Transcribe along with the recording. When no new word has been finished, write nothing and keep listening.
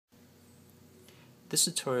This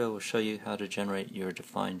tutorial will show you how to generate your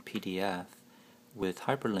defined PDF with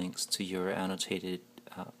hyperlinks to your annotated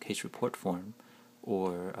case report form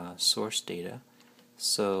or source data.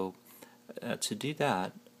 So to do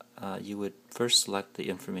that, you would first select the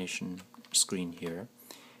information screen here,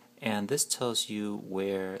 and this tells you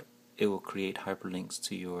where it will create hyperlinks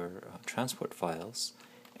to your transport files,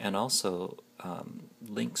 and also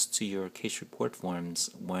links to your case report forms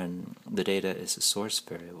when the data is a source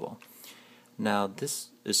variable. Now this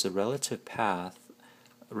is a relative path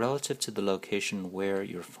relative to the location where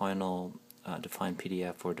your final defined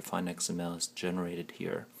PDF or Define.XML is generated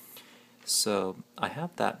here. So I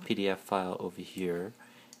have that PDF file over here,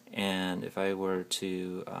 and if I were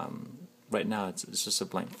to, right now it's just a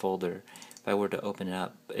blank folder. If I were to open it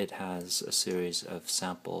up, it has a series of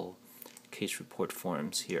sample case report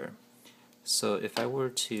forms here. So if I were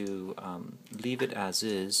to leave it as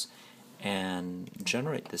is and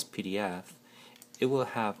generate this PDF, it will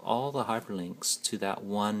have all the hyperlinks to that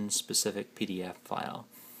one specific PDF file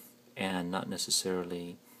and not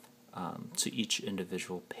necessarily to each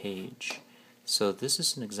individual page. So this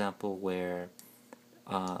is an example where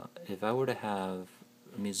if I were to have,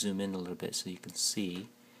 let me zoom in a little bit so you can see.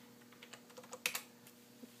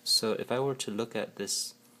 So if I were to look at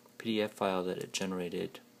this PDF file that it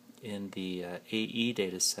generated in the AE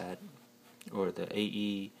dataset or the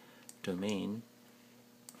AE domain,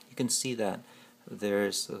 you can see that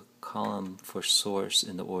there's a column for source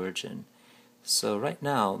in the origin. So right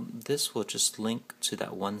now this will just link to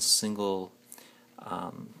that one single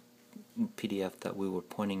PDF that we were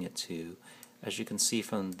pointing it to. As you can see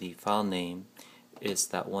from the file name, it's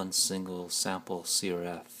that one single sample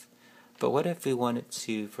CRF. But what if we wanted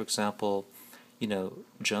to, for example,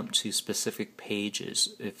 jump to specific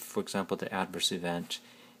pages? If, for example, the adverse event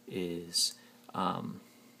is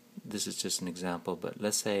this is just an example, but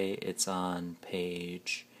let's say it's on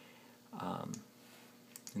page,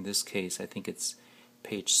 in this case I think it's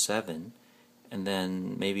page 7, and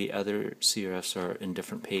then maybe other CRFs are in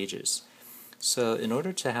different pages. So in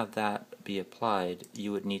order to have that be applied,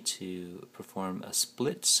 you would need to perform a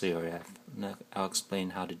split CRF. Now I'll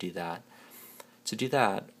explain how to do that. To do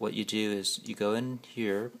that, what you do is you go in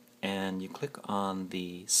here and you click on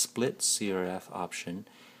the split CRF option.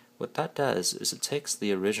 What that does is it takes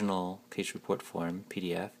the original case report form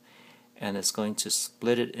PDF and it's going to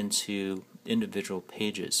split it into individual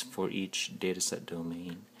pages for each dataset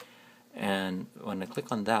domain. And when I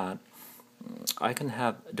click on that, I can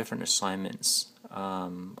have different assignments.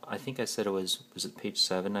 I think I said was it page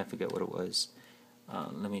 7? I forget what it was.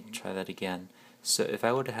 Let me try that again. So if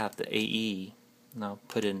I were to have the AE, now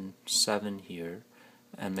put in 7 here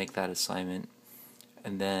and make that assignment.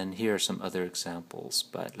 And then here are some other examples,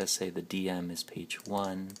 but let's say the DM is page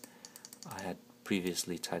 1. I had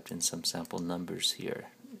previously typed in some sample numbers here.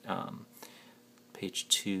 Page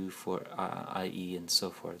 2 for IE and so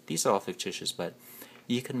forth. These are all fictitious, but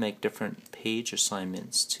you can make different page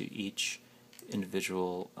assignments to each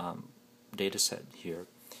individual data set here.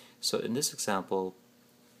 So in this example,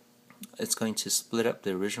 it's going to split up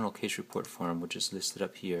the original case report form, which is listed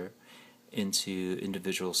up here, into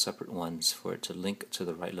individual separate ones for it to link to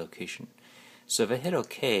the right location. So if I hit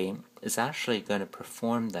OK, it's actually going to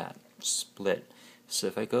perform that split. So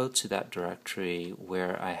if I go to that directory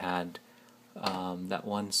where I had that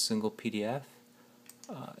one single PDF,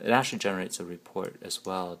 it actually generates a report as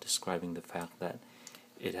well describing the fact that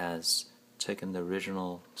it has taken the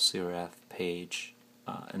original CRF page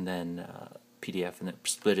and then PDF and it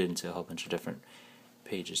split it into a whole bunch of different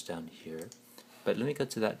pages down here. But let me go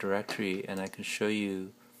to that directory and I can show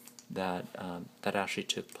you that that actually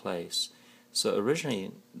took place. So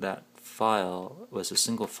originally that file was a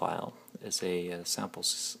single file as a sample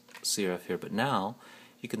CRF here, but now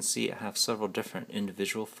you can see I have several different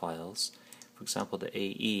individual files. For example, the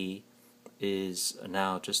AE is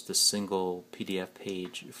now just a single PDF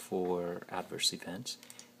page for adverse events,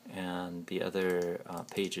 and the other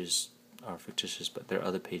pages are fictitious, but there are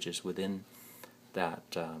other pages within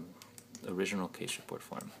that original case report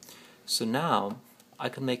form. So now I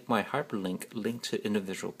can make my hyperlink link to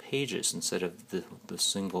individual pages instead of the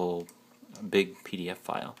single big PDF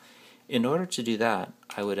file. In order to do that,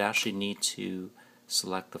 I would actually need to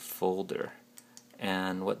select the folder,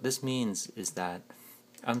 and what this means is that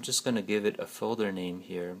I'm just going to give it a folder name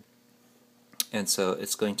here, and so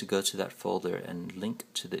it's going to go to that folder and link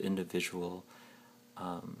to the individual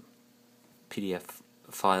PDF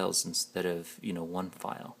files instead of one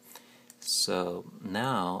file. So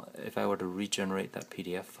now if I were to regenerate that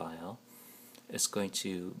PDF file, it's going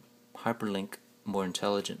to hyperlink more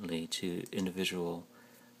intelligently to individual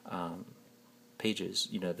pages,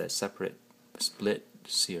 that separate split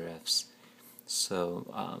CRFs. So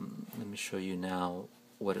let me show you now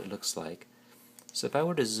what it looks like. So if I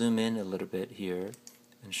were to zoom in a little bit here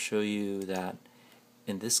and show you that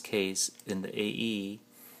in this case, in the AE,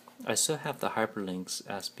 I still have the hyperlinks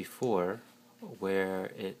as before,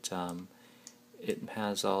 where it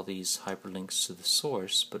has all these hyperlinks to the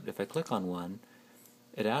source, but if I click on one,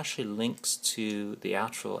 it actually links to the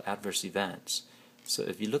actual adverse events. So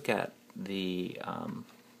if you look at the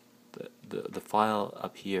file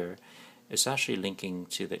up here, it's actually linking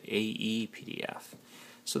to the AE PDF.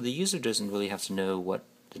 So the user doesn't really have to know what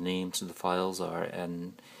the names of the files are,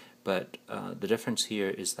 but the difference here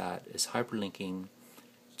is that it's hyperlinking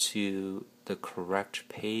to the correct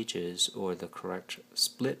pages or the correct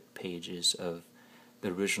split pages of the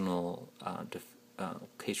original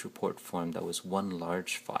case report form that was one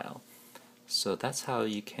large file. So that's how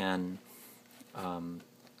you can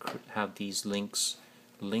have these links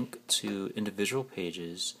link to individual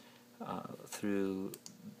pages through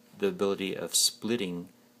the ability of splitting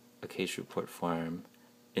a case report form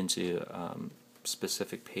into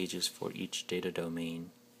specific pages for each data domain.